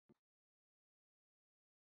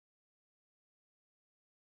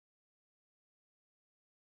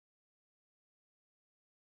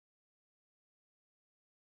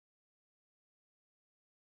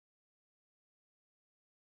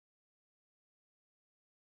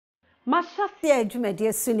Mahyeasea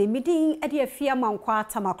dwumade suni midin ede Afia Amankwaah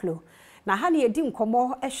Tamakloe na ha ne edi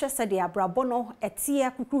nkomo ehwese de abrabo no etie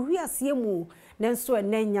kukuhwiase mu nenso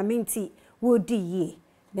ene nyamenti wodi yie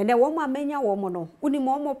ne wo ma manya wo mo no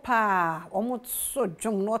unimo mo pa wo so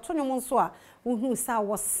dwom no to nyom nso a uhu sa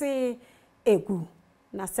wo se egu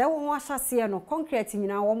na se wo ahyase no concrete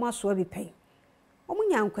nyina wo ma so bi pen wo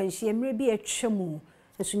nya nkwanhie mre bi atwam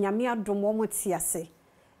nso nyame adom wo tiase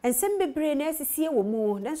ensem bebre na asisie wo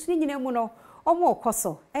mu nanso nyina mu no omo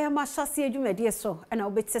okoso Mahyeasea dwumade so na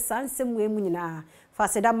obetse sansem we mu nyina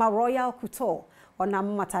fasedama royal kuto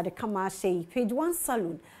onam matade kama shey page 1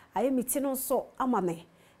 salon ayemiti no so amame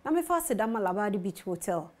na me fasedama labadi beach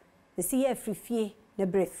hotel the see afrifie na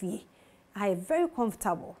brefie I very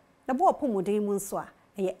comfortable na bo opomodin mu nso a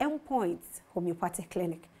endpoint homeopathic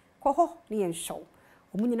clinic koho ne yen show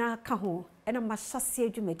omu nyina ka ho na Mahyeasea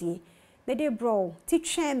dwumade me de bro ti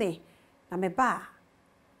tweme na me ba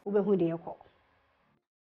wo behu de yekọ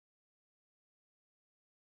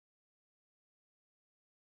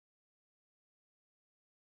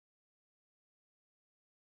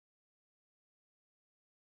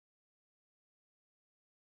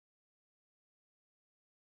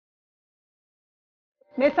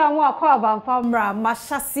Mesa nwa akwa banfa mra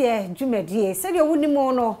Mahyeasea dwumade se de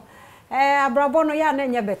wunimo no abrabo no ya na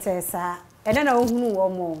nya betesa ene na ohunu wo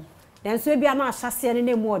mo nanso bia na Mahyeasea ne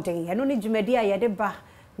nemu oden eno ne dwumade a yede ba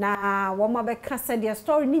na wo ma be ka se de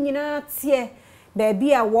story ni nyina tie ba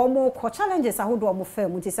bia wo mo ko challenges ahodo wo mo fa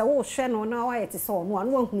mu ti se wo hwe no na wa yete se ono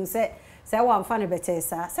anu ahunu se wa mfa ne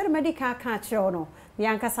betesa se de medical ka kire no me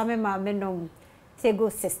ankasa me ma me nom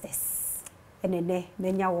Tagoe sisters enene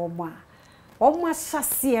menya wo mo a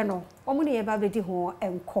Mahyeasea no omo ne yeba bedi ho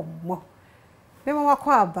enkommo me mama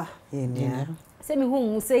kwa aba yenya se mi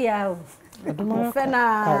hu se ya o fe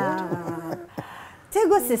na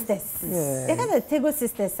Tagoe sisters e ka the Tagoe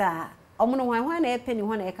sisters a omo no hwan na e penny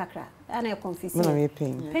hwan na e kakra na e confuse me na me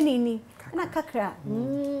penny ni na kakra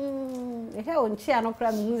e he on chia no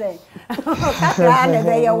kra mi ze kakra na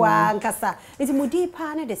be ya wa nkasa nti mudi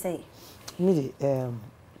pa na de say me de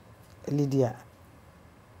Lydia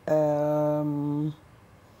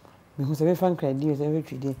me who say fan credit you say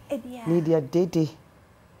twide Lydia Dede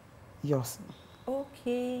yours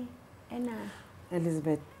okay ena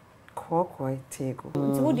Elizabeth Tagoe Tagoe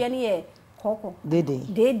nti wo de ne ye koko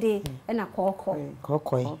Dede ena Tagoe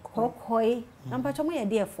namba chomo ye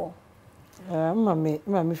de fo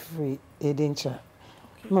mama free edencha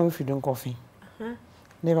mama free don coffee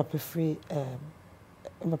never free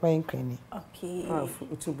papa enkreni okay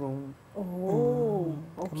utubon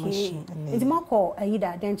okay nti mako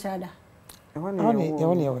ayida dencha da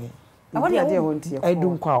I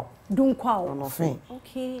dunkwa no fe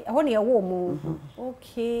okay I want ye wo mu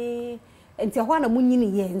okay nti ho na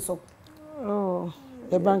munyini ye nso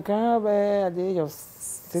the banka be at the age of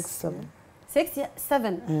 6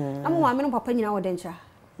 7 amu ma me no papa nyina wo dencha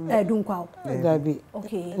dunkwa that be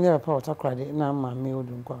okay never power takrade na ma me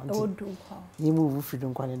odunkwa yi move fi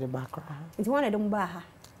dunkwa ne de bakra nti wana de mba ha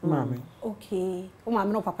mama okay o ma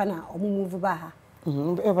me no papa na o move ba ha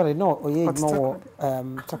everybody no oye no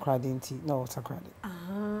takrade nti no takrade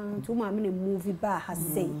nti o ma me ne move ba ha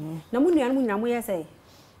sei na mu nua no nyina mo ye sei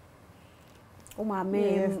o ma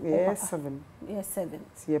me 7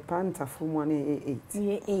 si panta fu mo na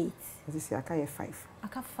 8 si aka 5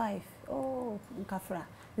 aka 5 oh nkafra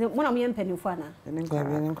mo na mo ye mpanifo ana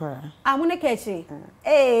mo ne kechi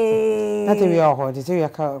na te wi ho te wi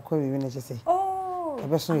aka ko wi ne chese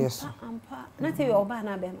ebe so yeso ampa na te wi oba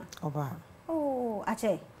na be ma oba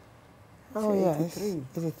ache yes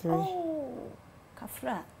 83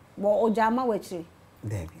 kafra bo ojama wachi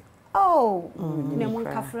David ne mo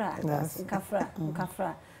nkafra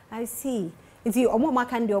I see nti omo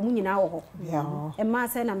maka ndi omo nyina wo ho e ma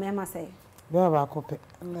se na me ma se be ba ko pe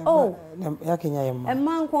ya kenya yem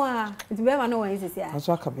Amankwaah nti be ma no wan sisi a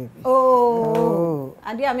so aka baby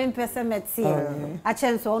ade a me mpese meti a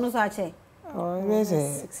chenso ono so a che we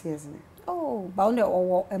say 6 years ba onde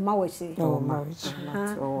owo e ma wachi marriage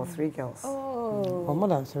 3 girls more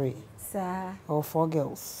than 3 sa 4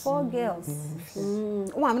 girls o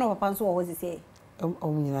ma me no papa nso wo sisi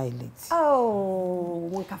nyina elite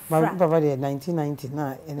mo nkafra baba de 1990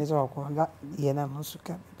 na ene so ko that year na mo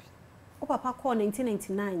suka baby o papa call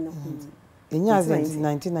 1999 no enya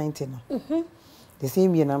 1990 no the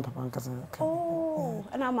same year na papa nkasa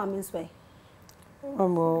ana ma me nso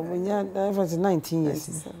Mamo, nya 19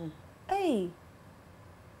 years. Hey,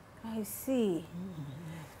 I see.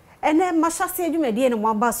 Ene Mahyeasea dwumade ne mo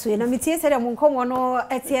abaso na mitie se de mo nkomo no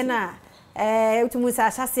etie na utumu sa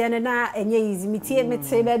Mahyeasea ne na enye easy mitie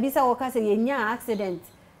mete ba bi sa wo ka se ye nya accident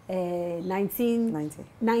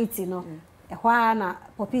 1990 no ehwa na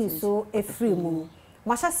popi so efree mu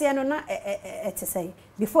mashase no na etesai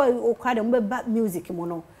before o kwade mo be music mu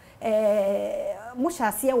no mo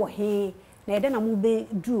shase wo he na ede na mo be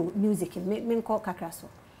do music me nko kakra so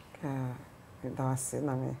da wase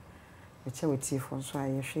na me che weti fo so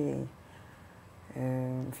aye hwe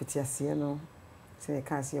fitiase no se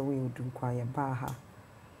ka se we odu kwa ye ba ha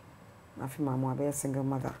afi mama abe single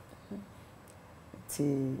mother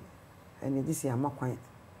ti ene disi amakwan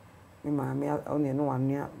me mama one no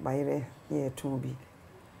wanua bayire ye tun bi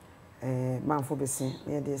manfo besin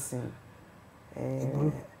ye de sin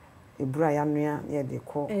ebura ya nua ye de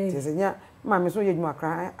ko ti se nya mama so ye dwuma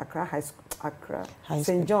Accra high school Accra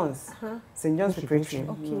St John's preparatory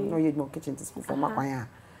no ye dwuma kitchen school for makwan a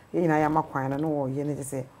ye nyina ya makwan na no ye ne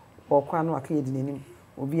se okwa no aka ye di nanim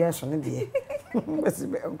obi a so ne de besi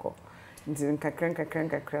be enko nti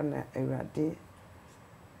nkakran na awurade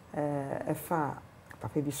efa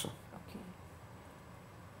papa bi so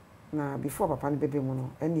na before papa ne bebe mu no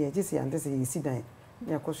ene ye gisi ante se yesi dan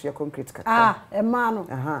ne akoso ya concrete kaka ma no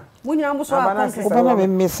munyina mo so a concrete papa na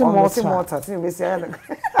mesi mortar ti mesi ya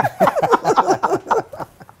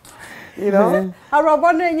you know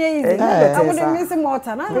arobo no enye easy amude mesi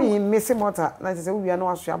mortar na no mesi mortar na se wi no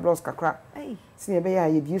aso ya blocks kakra si ye be ya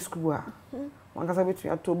ye bi school a wankasa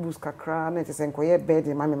betu atobus kakra na se nkoye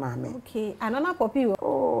bed mame okay anana popi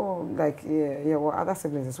oh like yeah what other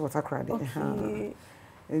siblings what akra dey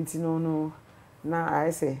enti no na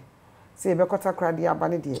I say be kota kra dey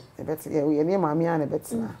abane dey e bet ye ne mame a na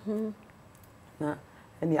betina na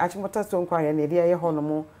eni achimota so nkwa ye na dey ye ho no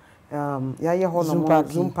mo ya ye ho no mo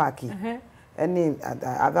Zoom park any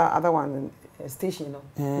other one station no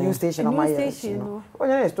new station on Mahyeasea no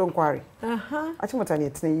onya stone quarry achimota ne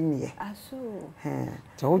tena yi niye aso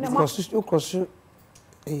so ukrosu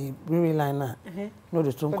railway line na no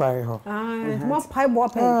the stone quarry ho mo pai bo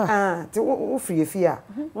pen ti wo free Afia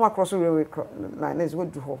no across railway line is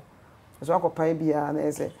what do ho so akopai bia na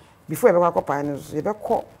ese before e be akopai no so e be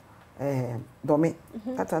ko domi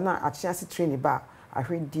ata na achiasi train ba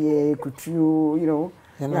ahwedie kutuo you know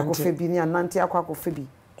ya ko febi ni anante akwa febi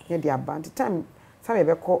ye dia band time sabe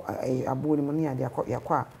be ko abo ni mo ni ade akwa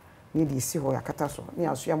yakwa ni di si ho yakata so ni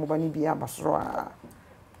aso ya moba ni bia basoro a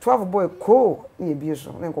 12 boy ko ni bi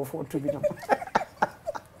so na ko fo to bi no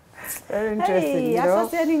very interesting you know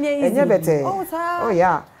enye bete oh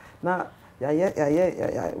yeah na ya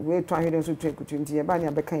we to ahwede so to kutu nti ye ba ni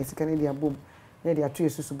abeka isika ni dia bom na dia to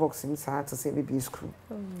yesu box ni sa to say baby school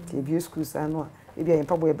ti bi school sa no e bia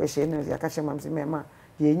yempa boy be she na ya ka che mam se mema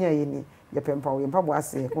ye nya ye ni ye pempa wo yempa bo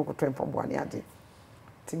ase ko ko tempa bo ani ade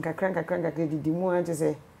tinka kranka didi mu ante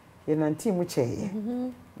se ye nanti mu che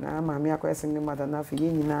na maami akoye single mother na fe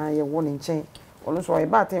ye nyina ye wo ne nchen ono so ye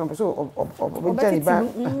ba ten so o be jani ba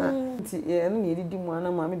nti ye no ye didi mu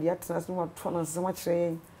ana maami dia tena so ma to na se ma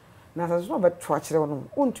kire na sa so ba to akire wono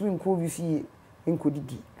ontumi nko bi fie nko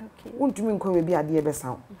didi ontumi nko we bi ade e be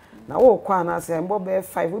saw na wo kwa na se mbo be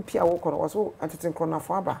 5 opia wo kono so atete nko na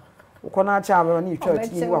fo aba wo kono acha aba ni twa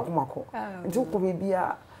ti wo akomako nti wo ko be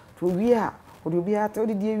bia to wi a wo bia to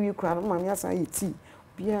didi ewi kura no maami asa yi ti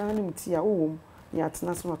bia na mti a wo ya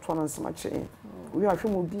tena so to na nsema kire wo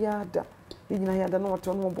ahwe mo bia da nyina ya da no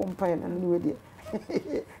to no bo mpa na ni we de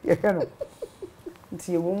ye hwe no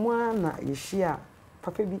nti wo mu na ye hia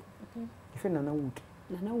papa bi ife nana wood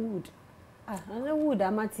Nana Wood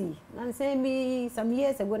amati na say me some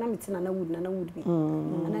years ago na meti Nana Wood bi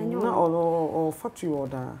na o factory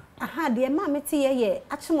order de ma meti ye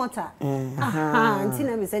achimota nti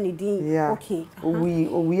na me say ni din okay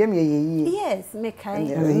we am ye yes me kai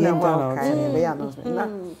be ya no na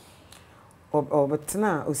o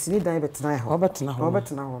betena o sini dan betena ho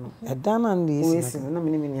no edana ndi esi na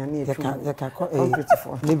me ni ani etu ya ka ko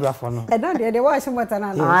libra for no edan de wa achimota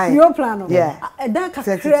na your plan no edan ka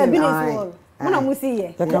kra bi ni so muna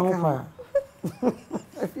musiye ya ka fa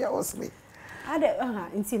Afia osme ade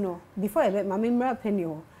nti no before e ma memra penny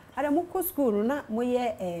ade mo ko school na mo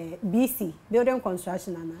ye BC building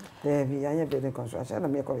construction na bi anya building construction na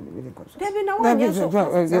me ko building construction Debi na wa ye so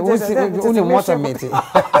uni motor mate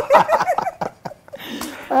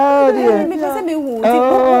dear me pese me hu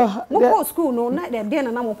mo ko school no na de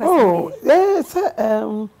na mo pese yes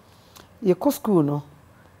ye ko school no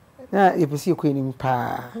na ye pese ko enim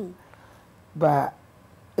pa ba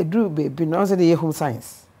edru be no say the home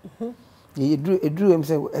science ye edru em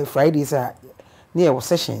say Fridays are near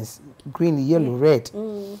sessions green yellow red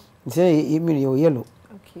say ye mean yellow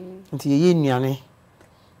okay nti ye nnuane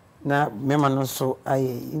na mema no so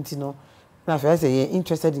aye nti no na fa say ye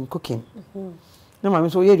interested in cooking na mama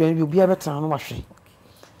so ye nnuane bi obi abetra no wahwe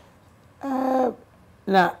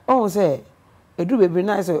na o say edu bebre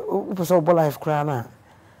na say o pese o life kra na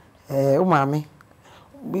o maame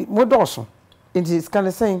mo doso nti scan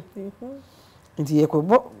the same nti ye ko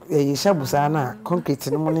bo ye shabusa na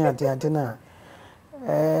concrete no mo ne ade na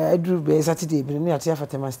edu be Saturday bi ne ate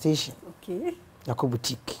Afatema station okay yakọ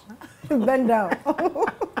boutique bend down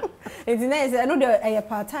it's nice I know the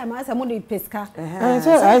part time I say mo dey pesca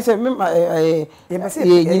I say me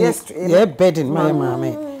ye bed in my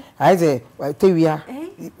mama I say tewia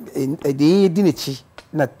dey di nechi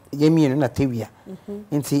na ye mienu na tewia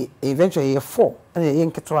nti eventually ye 4 and ye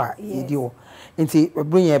nketo a ye di wo nti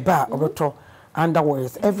bring ye ba obeto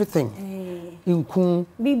underwears everything inkun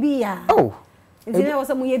bibia oh nti na was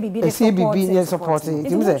mo ye bibi the support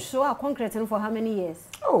it say show a concrete for how many years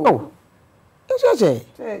oh Say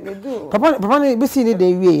they do. Papa ne be see ni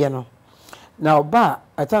dey wie ye no. Na oba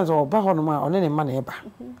at times oba ho no ma one ne ma na eba.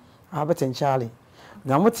 Ah betin Charlie.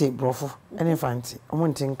 Na mote brofo ene fanti. Omo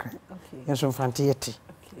ntin kan. Okay. Yenso fanti yeti.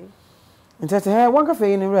 Okay. Nti say wan ka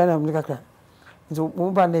fe ni wura na mlika kra. Nti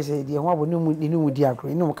mo ba na say die ho abo ni mu di agro.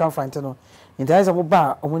 Ni mo kan fanti no. Nti ay say mo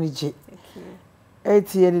ba omo ni je. Okay.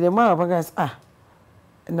 Eti de ma ba guys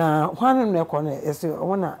na hwan no ko na ese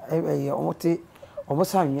omo na omo te omo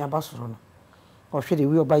sa nwa ba soro no. Or should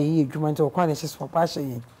we buy ye juman to kwa nesis for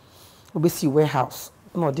passion obesi warehouse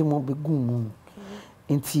na odi mo be gum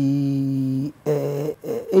nti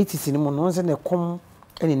 80 no no se na kom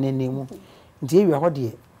ene nenemu nti ewi ho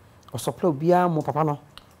de o supply obia mo papa no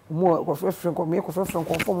mo ko frefren ko me ko frefren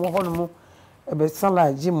ko fo mo ho no mo ebe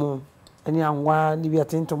salad jimu ene anwa ni bi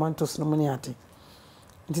atin tomatoes no mo ni ate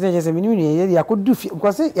nti na je se minimi ye yakodu fi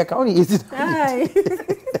ko se ya ka oni yesi ai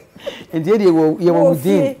nti ye wo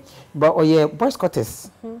mudin but oye boys quarters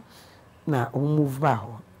na move ba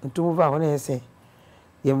ho nto move ba ho na say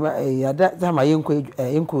ya da ma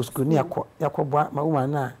yenko school ni yakọ bua ma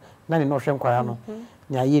woman na ne no hwe nkwara no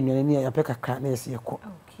nya ye nua ni ya peka ka na yesi yakọ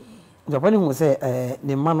okay Japan hu say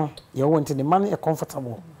ne ma no ye want ne ma no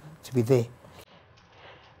comfortable to be there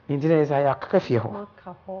nti na say ya kaka fie ho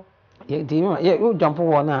ye di ma ye o jump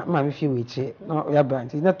ho na ma me fie we chi na ya ba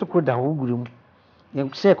nti na to kro da ho gurem ye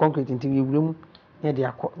share concrete nti we gurem ne de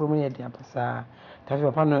akọ romo ne de abasa tafi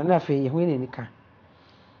papa no na fe ye hu ne nika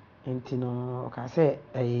enti no ka se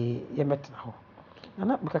ye metna ho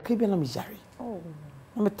ana baka ka bi na me jare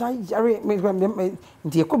na me tai jare me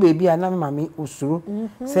nti ye ko bebi a na me mame osuru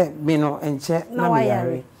se me no enche na me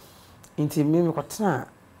yare nti me ko tena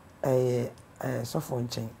sofo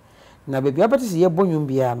nchen na bebi abati se ye bonwum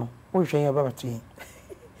bia no wo hwe ye baba to yin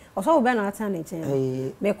oso wo be na ata na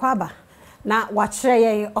nchen me kwa ba na wachire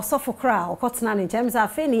ye osofo kra okotena ne nchen msa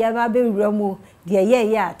fe ne ye ba be wura mu de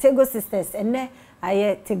ye ya Tagoe sisters enne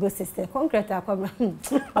aye Tagoe sister concrete akwa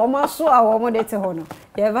o ma so a wo mo de te ho no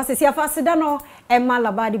ye ba se sia fasida no e ma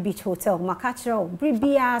Labadi Beach Hotel maka kire o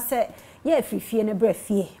bribia se ye fifie ne bra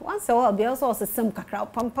fie once o be also sem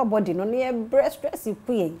kakra pampa body no ne breast stress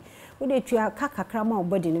pue wo de tua kakra ma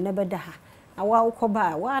body ne beda ha na wa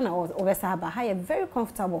ukoba wa na o be sa ba ha ye very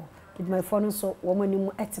comfortable with my phone so woman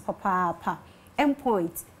mu eti papa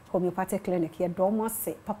endpoint homeopathic clinic ye do mo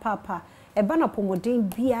se papa e ba na pomodin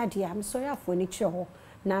bia dia am so ya fo ni kire ho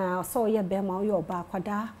na so ye be ma yo ba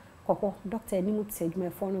kwada koko doctor ni mu tse my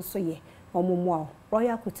phone so ye omomo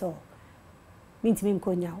Royal Hotel mintimi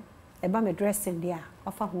nkonya e ba me dressing dia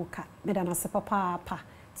ofa ho ka me da na se papa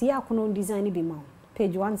ti ya kono design bi ma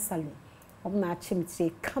page 1 salon na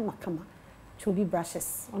chimtire kama chubi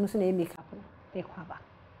brushes ono so na makeup no be kwa ba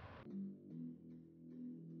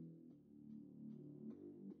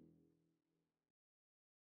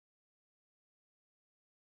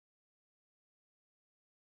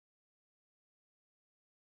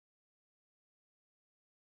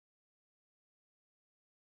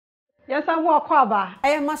yes am wo kwa ba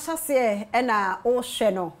e ma hyase e na o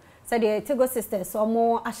hwe no se de Tagoe sisters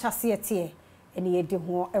omo ahyase tie ene ye di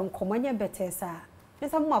ho enkomanya betesa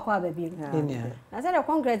yes am wo kwa ba bi na se de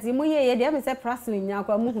concrete mu ye de me se prasli nya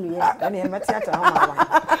kwa mu hunu ye na e ma theater ho ma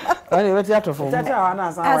ba ani we theater fo theater wa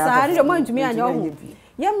na san wa asa ri mo ntumi anya ho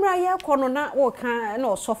ye mra ye kono na wo kan na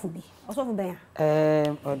osofo bi osofo ben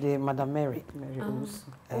o de Madam Mary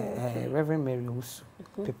Usu Reverend Mary Usu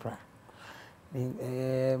Pepra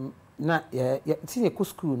na ya tinye ku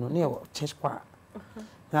school no na church kwa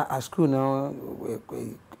na a school no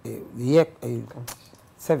ye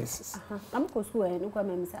services am ko school no kwa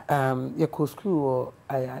memisa ye ko school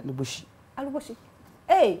aluboshi aluboshi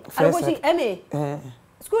eme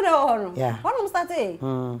school no ho no ho no start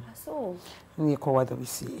so ni ko wa we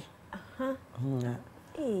see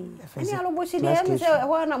any aluboshi de em se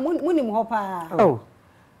ho na munim ho pa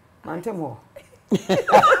mantem ho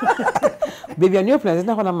baby a new place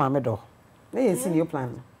na ho na mama do na yɛ senior plan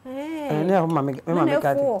ne ho ma me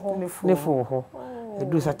ka ne fo ho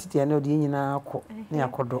edu satete na odi nyina akọ ne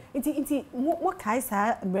akodo nti mo kai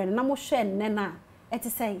sa brand na mo hwe nne na eti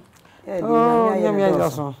sei nyame ya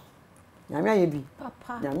so nyame aye bi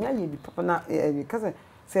papa na kase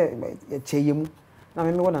se cheye mu na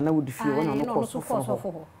me wona na wodi fie wona no koso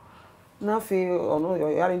fo na fe ono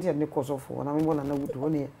yare ntia ne koso fo na me wona na wodi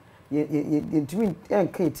wona ye ntimi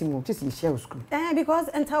enka etimu tisi ye share school because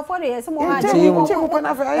enta for the some ha je mo ko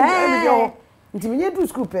na fe aye bi ho ntimi nye du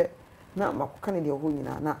school pe na makoka ne de ho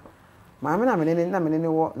nyina na maame na menene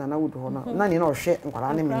wo na wodi ho na ne na ohwe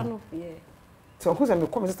nkwara ne me so ko se me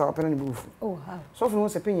come sister papa na ne bufu oh how so for no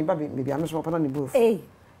se penyi ba be ame so papa na ne bufu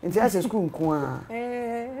nti a se school nko a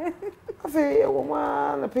afi wo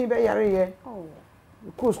ma na penyi be yare ye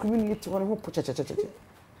ko school ni yiti wona ho po che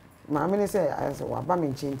maame ne se wa ba me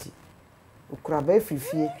nchenti okura ba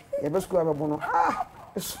fifie ye be school abebo no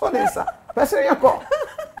so ne sa pese yako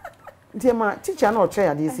nti ma teacher na o che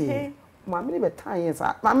ya de se maame ne be tan ye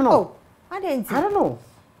sa maame no I don't know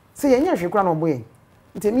say ye nya hwekura na oboye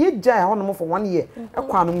nti me gya ho no for 1 year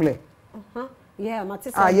ekwa no mle yeah ma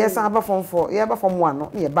tisa yes aba form 4 yeah aba form 1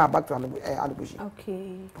 no ye back to Adubushi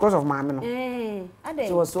okay because of maame no I don't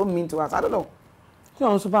she was so mean to us I don't know so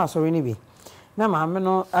on so ba sorry ni bi na maame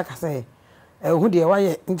no aka say hu de wa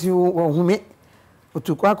ye nti wo hume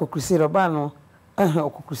otuko akocrusade oba no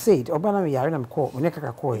crusade oba na me yare na me call me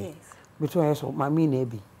kaka call ye between yes maame na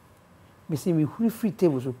bi me see me free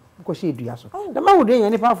table so ko she dua so na ma wude ye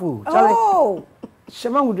ni pafo chale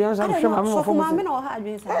shema wude yan sa shema me for maame na o ha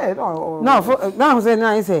adwen sa now say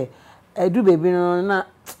na say do baby no na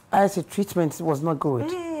I say treatment was not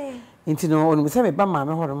good into no onu say me ba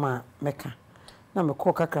maame ho ma meka na me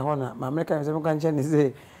call kaka ho na maame ka say me kan che ni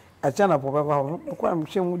say acha na papa ho ko am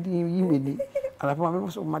hwe mu di yimedi ala pa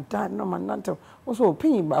maame so madan no manante wo so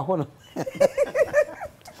opin ba ho no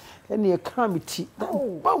ene committee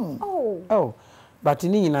bam but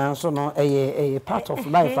ni nyina so no a part of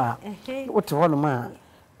life what ho no ma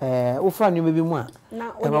wo fra nyoma bi mu a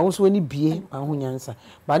e ma wo so ani bie ma ho nyansa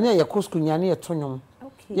ba na ye kosko nyane ye tonyom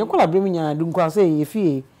ye kola brem nyana du nkwa say ye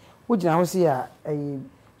fie wo gina ho se a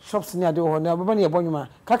shops ni ade ho na baba na ye bonyoma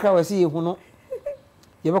kakra wa se ye hu no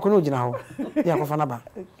ye bako no gina ho ye akofa na ba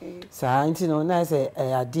sa nti no na say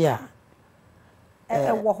ade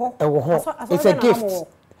a wo ho it's a gift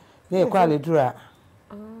ne kwa le dura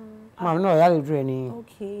ma no ya le dura ni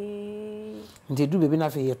okay nti du bebi na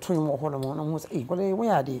fe ye tonyom ho no mo no ho say ko le wo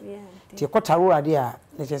ya de ti kwotaro ade a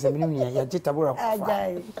ne chese minim nia ya jitabura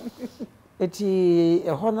ajai eti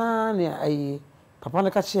ho na ne ai papa na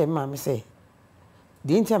ka che ma me say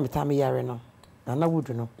di ntia meta me yare no na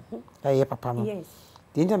wudu no ai papa no yes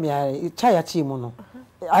di ntia me yare cha ya chi mu no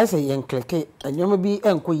ai say yen kleke anyoma bi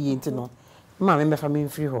enko yi nti no ma me mefa me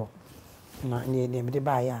mfiri ho na ne me de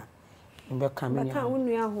ba ya mbe ka me nya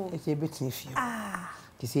ho e se betin fie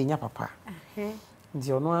ti se nya papa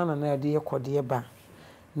nti ono ana na de yekode ba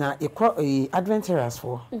na ekọ adventurers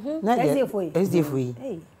for na SDF yi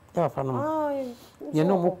ya papa no ye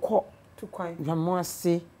no mokọ to kwan yamo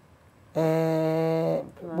ase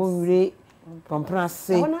bonwire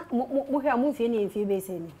pomprase ona mo hwe amfie ne mfie be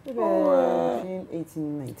se ni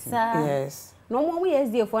 1819 yes no mo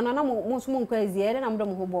SDF na mo so mo nkọ azie na mo do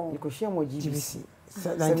mo ho bon ikohia mo GBC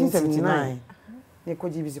 1979 ne ko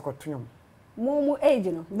GBC ko tunyom mo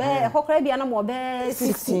age no be hokra bia na mo be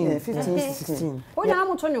 16 o nya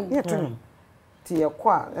mo tunyom ye tunyom ti ye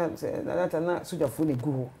kwa na soja fu ne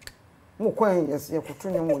gu ho mo kwan ye ko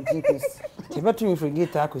tunyom mo GPS ti betu for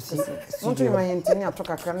gate akosi mo tunyom yenti ni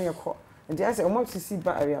atoka kan ye ko nti ase o mo sisi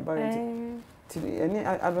ba area ba nti ti any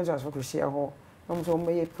adventures for share ho no so mo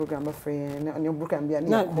ye program ba friend ne program bia ni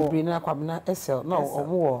ko na bi na kwabna SL no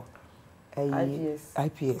omo IPS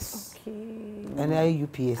okay and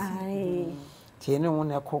UPS tie ne won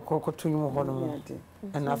na ko tunyum ho no mo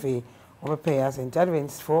na fe o pay as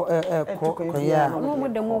intervents for ko ya no mo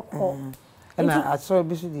de mo ko na aso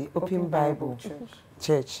bi so di Open Bible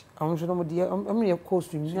Church am so no mo di am ne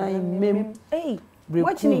course nyan mem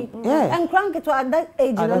watching and crank to at that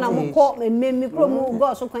age no na mo ko mem kro mo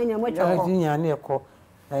go so kwan nya mo cha ko nyan ne ko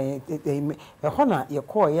ho na ye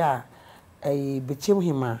ko ya bechem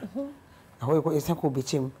hima ahoy ko esa ko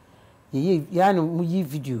bechem ye ya no mu yi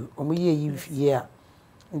video o mu ye ya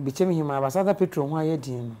bechem hima ba sada petro ho aye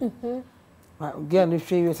din no ge no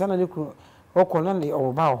hwe ye sana ne ku okọ na ne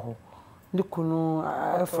o ba ho ne ku no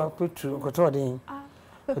afa petro ko to den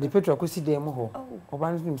the petro ko si dem ho o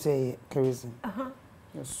ba nim say kerosene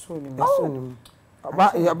so ni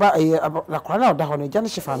ba la kwa na da ho no ja ne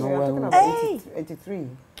hyefa no wa 83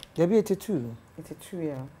 ya bi 82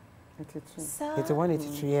 yeah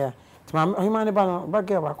 81 yeah tma himane ba no ba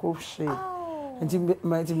girl ba ko she nti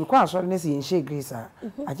me kwa so na si enhye grace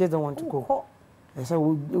I just don't want to go so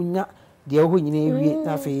unya de ho nyina ewie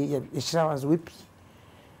na fe ye hira was wepi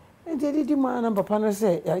nti di ma na papa no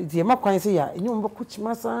say de ma kwan say ya enyu mbako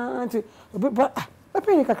chima sa nti ba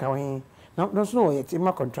papa ni kaka wen no so no ye ti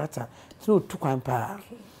ma contractor so tu kwan pa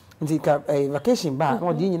nti ka vacation ba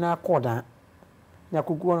no de nyina akọda na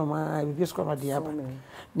kugu no ma bi sko ma de aba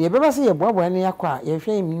ne beba se ye boabo ne yakwa ye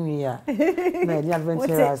hwe minwi ya na ni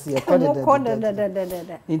adventurous ye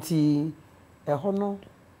kọda nti ho no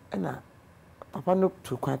na papa no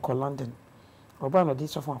tu kwan ko London oba no di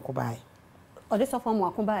sofo akobai o di sofo mo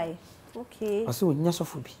akobai okay o se onya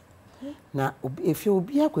sofo bi na efi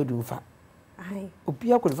obi akwadu mfa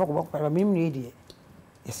obi akwadu fa ko ba minwi de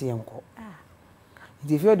ese yenko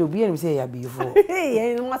nti efi obi en se ya bifo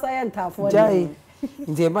ye no masa ya ntafo jai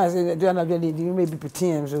nti ba se do na bi di me bi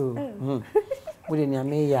pitin so wo de ni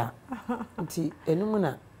ameya nti enum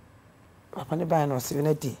na papa ne ba na o se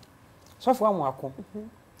na di sofo amu ako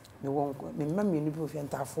me wonko me mamma ni bi ofi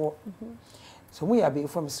ntafo so mu ya be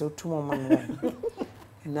fo me se tumo ma no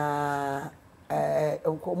na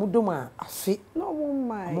enko mu doma afi no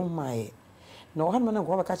mo mai no han mana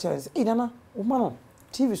ko ba ka chere e dana o ma no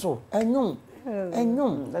TV so enyum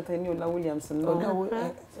that I knew La Williamson no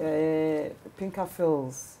Pinker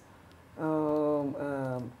Fills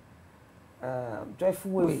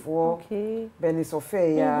Joyful Way for Benny's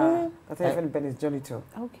Afia that even Benny's Jonito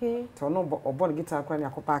okay to no obo guitar kwa ni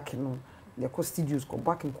akopa ake no the co studios go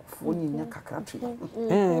back in for nya kakra twi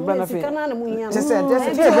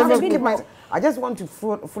I just want to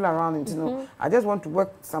fool around and you know I just want to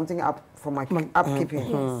work something up for my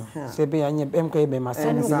upkeeping se be anya MK be ma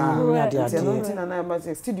sense nya dia na ma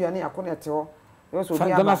studio ni akona te ho so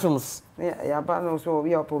bi aba films ya ba no so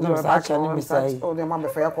we up over back oh the mama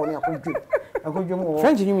fe akona akodwum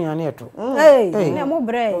French ni mi ane eto na mo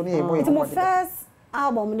bre it mo first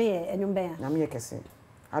album ni enyum ben na me kese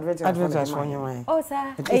adventures for nyama oh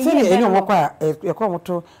sir enyo mokwa ekọ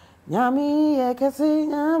moto nyami ekese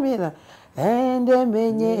nyami na ende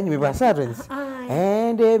menye ni ba sadrens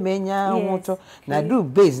ende menya moto na do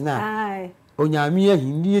bass na onyami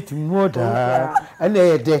ahindi etimoda ana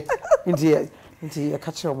ede nti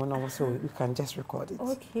catch mo na so we can just record it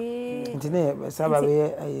okay nti ne saba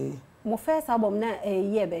be mo first album na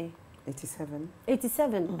year be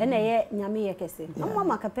 87 ena ye nyame ye kese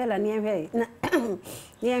mama capella ni ehwe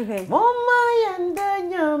ni ehwe mama yanda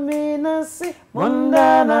nyame nasi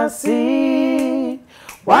monda nasi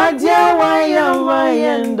waja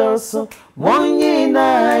wayandoso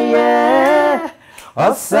monyina ye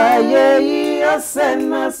osaye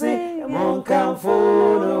osenasi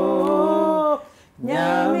monkamfuno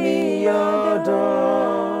nyame yodo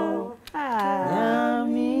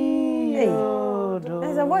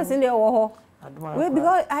there's a voice in there wo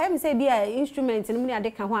because I am say be a instrument ni me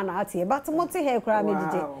ade ka ho na ate but mo te he kra me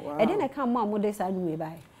dije e de na ka mo de sa du we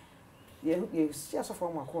bai ye sia so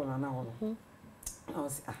for mo ko na ho no na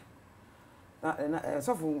si na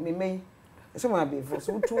so for me me so mo abi for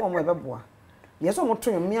so tu mo e be boa ye so mo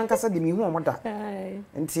to me ankasa de me hu mo da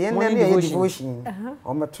nti en na devotion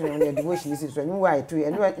o mo to me devotion is so nyu wa to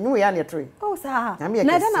nyu ya na to oh sa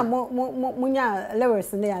na da na mo nya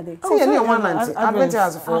lyrics na ya de so ye ne o manante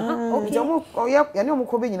adventures for okay mo ye ne mo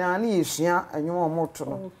ko be nyina na yesua anyu mo to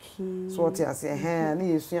no okay so what ya say na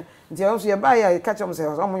yesua nti o so ye ba ya catch am say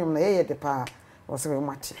o mo nyum na ye de pa o se we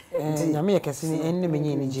mate nti nyame ye kese ni en ne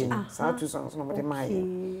menye ni je sa tu songs no mo de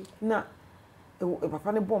mai na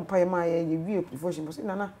papa ne bompa ye ma ye wie devotion bo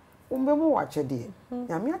na umbe mu wa chede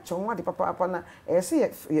nyame ache won ade papa na ese ye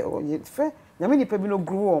fe nyame ni pa bi no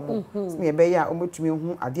grow omo me be ya o metumi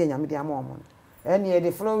hu ade nyame de ama omo ene ye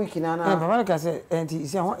the flow week na papa ka se enti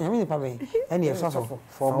isi nyame ni pa be ene ye so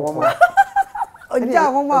for mo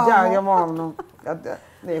oja ye mom no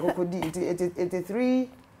na ye kokodi 83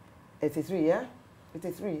 yeah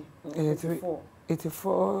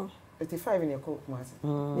 84 85 in your Kumasi.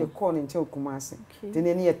 You're calling to Kumasi. Then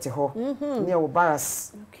you need to ho. Near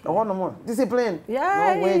Baras. Oh no more. Discipline.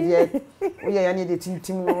 Yeah. No way yet. We are need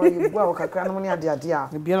team well Kakramoni dia.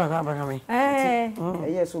 The Biela Gabagami.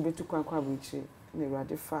 Yes, will be too quite which may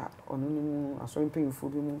rather fat or no a so painful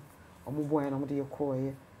bimu or more boy and your call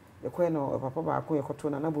ye. The queen or papa back your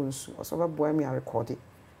cotton and abons or so boy me I recorded.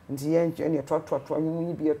 And the end and your trot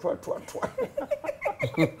you be a trot.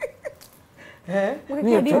 ye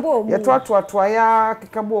to ya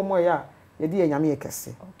kikabo mo ya ye di nyame ye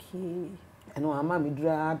kese okay eno ama me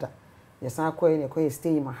durada ye san ko ye ko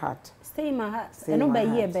stay in my heart eno ba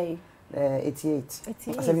ye 88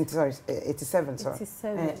 70 sorry 87 sorry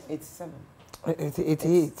 87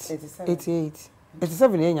 88.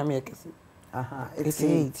 87 yen nyame ekese. Aha,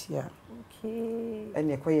 88, yeah. Okay.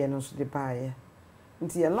 Ene koye no so de baaye.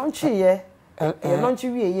 Nti ye launch ye launch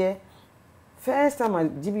wie ye. First time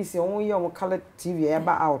GBC on ye on color TV e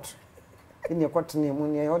ba out. Ene kwotene mu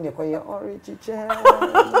ne on ye koye orichiche.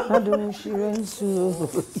 Adum shirensu.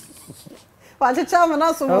 Wa chicha ma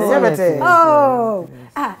na so mo. Oh.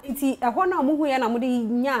 Ah, iti ehwo na mo hu ye na mo de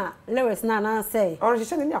nya lyrics na say.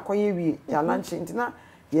 Orichiche ne akoye wie ya launch nti na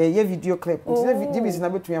ye video clip nti na GBC na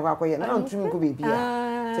betumi akoye na ntumi nko bebi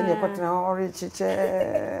a. Ene kwotene orichiche.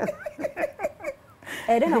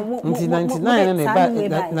 Na mo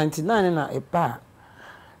 99 na eba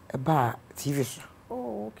TV so.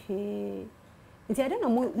 Oh, okay. Nti na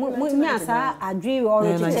mo nya sa adwe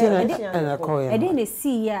orichiche. Na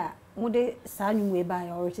see ya mo de sa nwume ba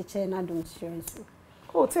ya orichiche na Adom Insurance.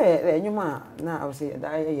 Oh, te enyuma na I say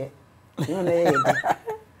da ye. Enyuma na ye de.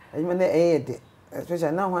 Enyuma na ye de.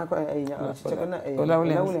 Especially now when orichiche na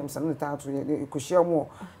Williams na ta to ko share mo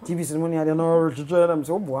TV so mo ni ade na orichiche na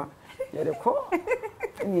so boa. Ye de ko.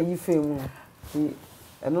 Ni yi femu.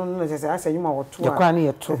 Eno no se asa enyuma wo to. Ya kwa ni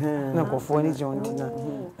ye to. Na kofo ni jonti na.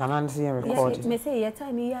 Na man see record. Me say your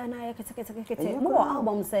time ya na ya kete. Mo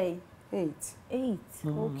album say 8.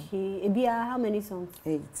 Okay. Ebia how many songs?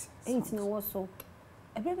 8. 8 na what so?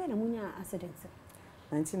 Ebebe na munya accident.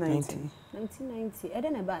 1990.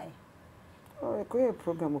 Eden e buy. Oh, ko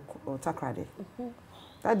program o takrade.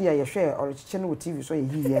 That day you share orichiche no TV so ye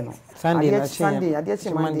hiye no. Sunday, ade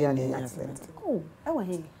che Monday accident. Oh, e wa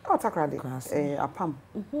he. Oh, takrade. Apam.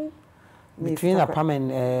 Between Apam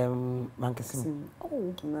and Mahyeasea.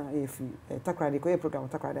 Oh, na efi takrade ko program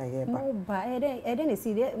takrade here ba. No ba eden e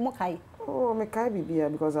see there mo kai. Oh, me kai bibia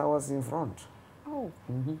because I was in front. Oh.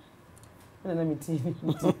 Na me TV.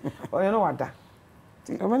 Oh, you know what that?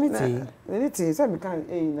 Anything, so me can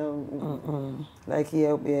like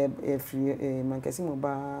here Mahyeasea mo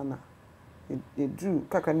ba na e drew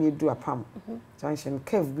kaka me do Apam. Junction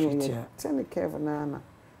curve bi o ye. Tell curve na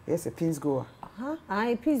yes a pins goer.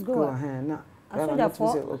 I peace go. Na. I that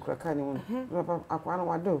for okraka ni won. Akwa na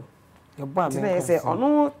wado. Your bar me say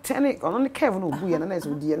ono the curve no bu ye na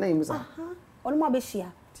so di ye na im sa. Ono mo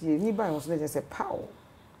abehia. Ti ni ba won so na say pow.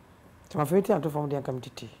 My favorite to from the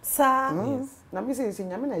community. Sir. Yes. Na me say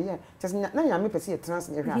nyame na ye. Just na nyame pese ye trans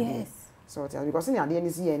ye hwa. Yes. So because ni ade ni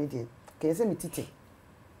see ye anything. Can say me titi.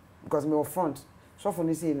 Because me front. So for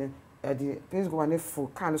ni say ne the please go on full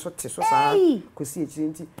car so te so sa ko see ekiri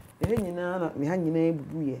nti e nyina na me ha nyina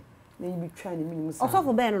ebubu ye na yi bitwa ni minimum sa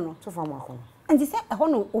Osofo ben no so fa makọ nti se e ho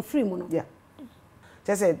no ofiri mu no yeah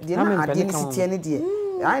just say the na ade ni sitie ni de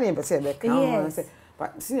ai na be say be kan say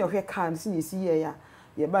but senior hwe car senior si ye ya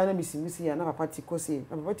ye ba na misimisi ya na papa ti ko say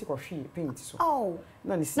na papa ti ko hwe paint so oh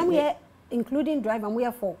na ni si na we including driver we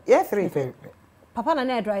are 4 yeah 3 papa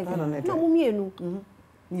na driver na mu mienu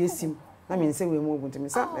ni esim na me nse we mu ogun temi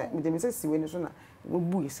sa me dem se siwe ni so na mo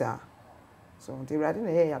bu isa so nti rade na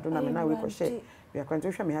ye ya do na me na we ko she we akwanto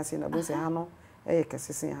hwa me ha se na bo se ha no e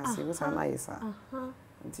kesese ha se bo sa na yesa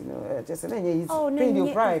nti no just na nye easy pay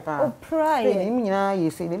your pride pa oh pride ni mi nyina ye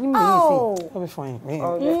se ni mi ye se I'll be fine.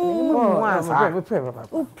 oh ni mu ansa We pray, Papa.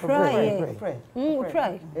 oh pride pray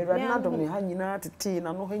e rade na dom ni ha nyina tete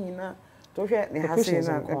na no ha nyina to hwe ni ha se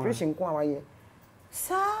na appreciation ko awaye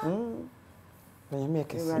sa Nyame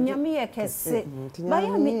ekese ba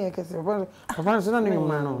ya me ekese papa so na no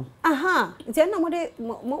no aha nti na mo de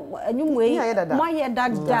anyum yi mo ye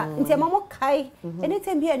dada nti ma mo kai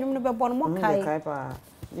anytime bi anyum no be bo no mo kai pa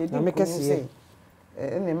ye di me kese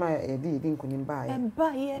ene ma ye di nkunim ba ye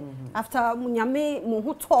ba ye after nyame mo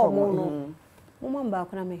ho to mo no mo ma ba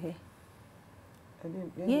ko na me he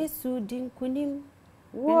Yesu di nkunim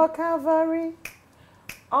wo Calvary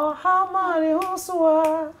oh how many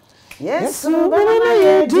hoswa Yesu bana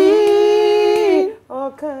yedi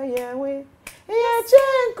okayewe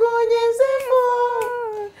yachenko nyezefu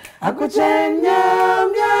akuchenya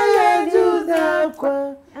mya yedu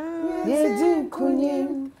zakwa yedi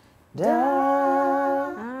kunyim da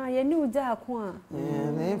ye ni uza kwa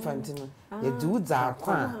na infantino yedu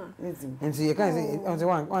zakwa nti ye kan say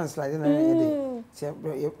one slide na yedi say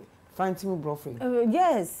fantimu brofrey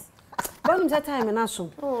yes Bam that time na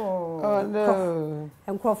so. Oh no.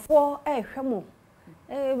 Enkrofo hwemo.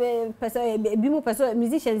 Bi mu person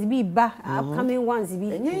musicians bi ba upcoming ones bi.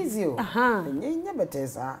 Enye easy o. Enye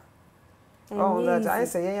betesa. Oh that I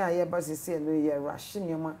say ye ba sisi no ye rush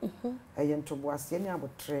nyoma. Eye ntobo ase ni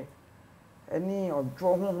abotre. Eni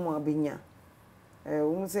odwo honhom abenya.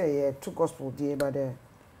 Wo say ye to gospel die ba de.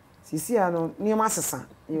 Sisi ano nyoma sesa.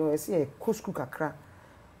 Yo say ye kosku kakra.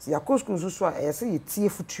 Si ya kosku so a ese ye tie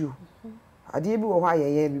futuo. ade bi wo ho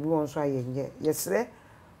ayeye bi won so ayeye yesre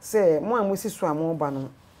se mo amosi so amoba no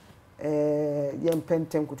ye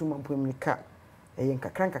mpentem kutuma mpomnika eye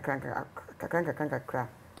nkakran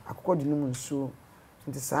akokɔ de num nsuo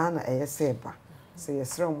nti saa na eye se ba se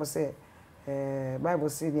yesre mo se Bible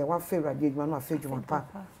say ne wa fa awurade adwuma no afa adwuma pa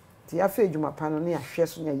ti ya fa adwuma pa no ne ahwe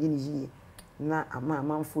so nya yini yie na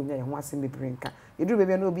amanfo nya ye ho asem bebrenka eduru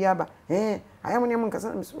bebia na obi aba ayam ne mo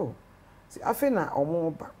nkasa na so afa na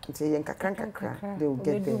omo ba nti ye nkakran they will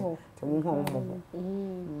get there te mo ho mo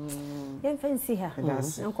yen fancy ha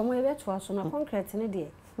nkomo ye beto aso na concrete ne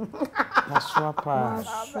de na so pa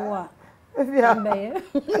Afia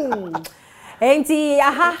enti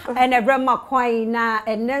aha enebrema kwan na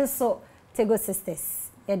enenso Tagoe sisters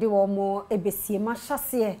yede wo mo ebesie ma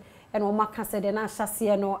hyase ene wo maka se de na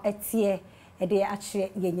hyase no etie ede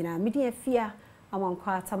akire ye nyina medi Afia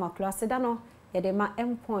Amankwaah Tamakloe seda no yede ma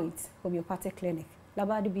endpoint homeopathic clinic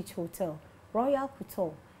Labadi Beach Hotel Royal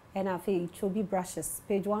Hotel and Afia Chobi Brushes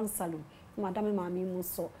page 1 salon madame mami mu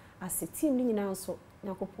so as a team ni nyina so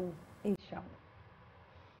nyakopon inshallah